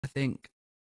I think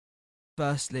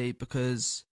firstly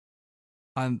because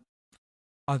I'm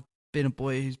I've been a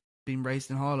boy who's been raised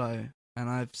in Harlow, and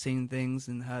I've seen things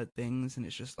and heard things, and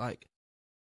it's just like,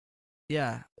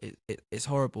 yeah, it's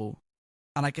horrible.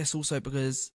 And I guess also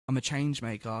because I'm a change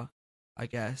maker, I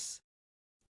guess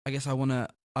I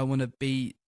wanna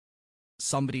be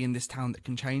somebody in this town that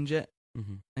can change it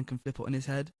Hmm. and can flip it on his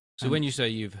head. So And when you say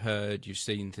you've heard, you've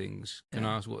seen things, can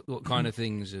yeah. I ask what kind of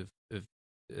things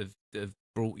have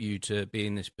brought you to be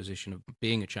in this position of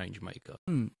being a change maker?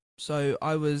 So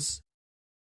I was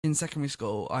in secondary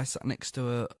school. I sat next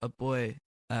to a boy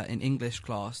in English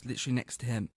class, literally next to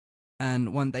him.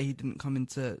 And one day he didn't come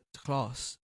into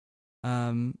class,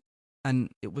 um,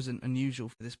 and it wasn't unusual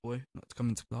for this boy not to come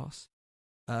into class.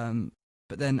 Um,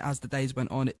 but then as the days went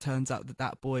on, it turns out that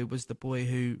that boy was the boy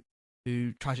who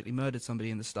tragically murdered somebody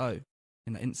in the Stowe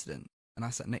in that incident. And I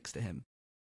sat next to him,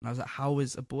 and I was like, how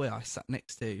is a boy I sat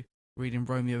next to reading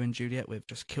Romeo and Juliet with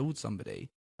just killed somebody?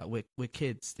 Like we're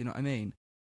kids, do you know what I mean?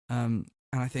 And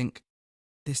I think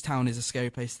this town is a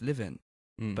scary place to live in.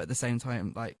 Mm. But at the same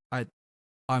time, like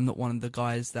I'm not one of the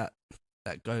guys that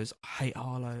goes, hate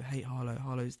Harlow,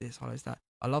 Harlow's this, Harlow's that.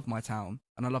 I love my town,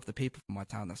 and I love the people from my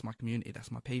town. That's my community, that's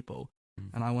my people. Mm.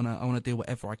 And I wanna do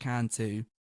whatever I can to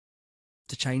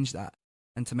change that,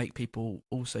 and to make people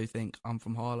also think I'm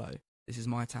from Harlow. This is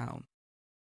my town.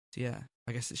 So yeah,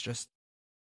 I guess it's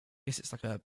like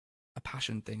a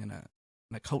passion thing and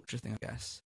a culture thing, I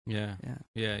guess. Yeah, Yeah.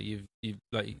 yeah.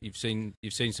 You've seen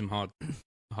some hard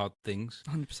things.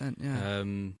 100%. Yeah.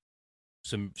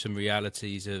 Some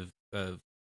realities of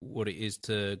what it is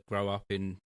to grow up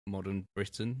in modern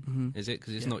Britain. Mhm. Is it?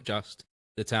 Because it's Yeah. not just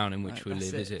the town in which we That's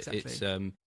live, is it?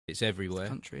 exactly. It's everywhere. It's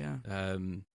the country. Yeah.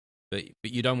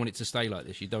 But you don't want it to stay like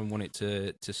this. You don't want it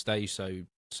to stay so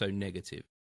negative.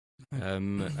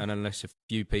 And unless a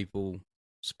few people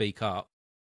speak up,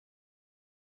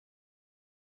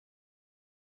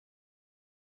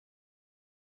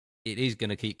 it is going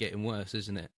to keep getting worse,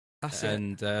 isn't it? That's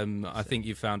and it. I think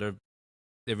you found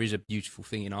there is a beautiful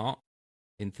thing in art,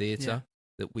 in theatre,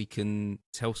 that we can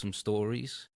tell some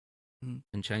stories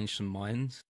and change some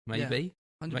minds. Maybe,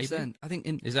 100%. maybe. I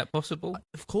think is that possible?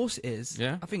 Of course it is.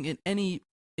 Yeah. I think in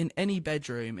any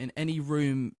bedroom, in any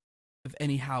room of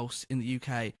any house in the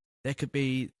UK, there could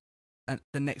be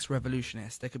the next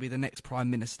revolutionist. There could be the next prime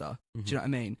minister. Mm-hmm. Do you know what I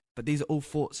mean? But these are all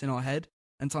thoughts in our head,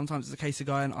 and sometimes it's a case of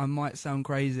going, I might sound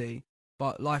crazy,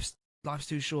 but life's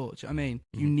too short. Do you know what I mean?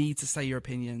 Mm-hmm. You need to say your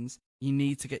opinions. You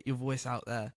need to get your voice out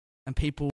there, and people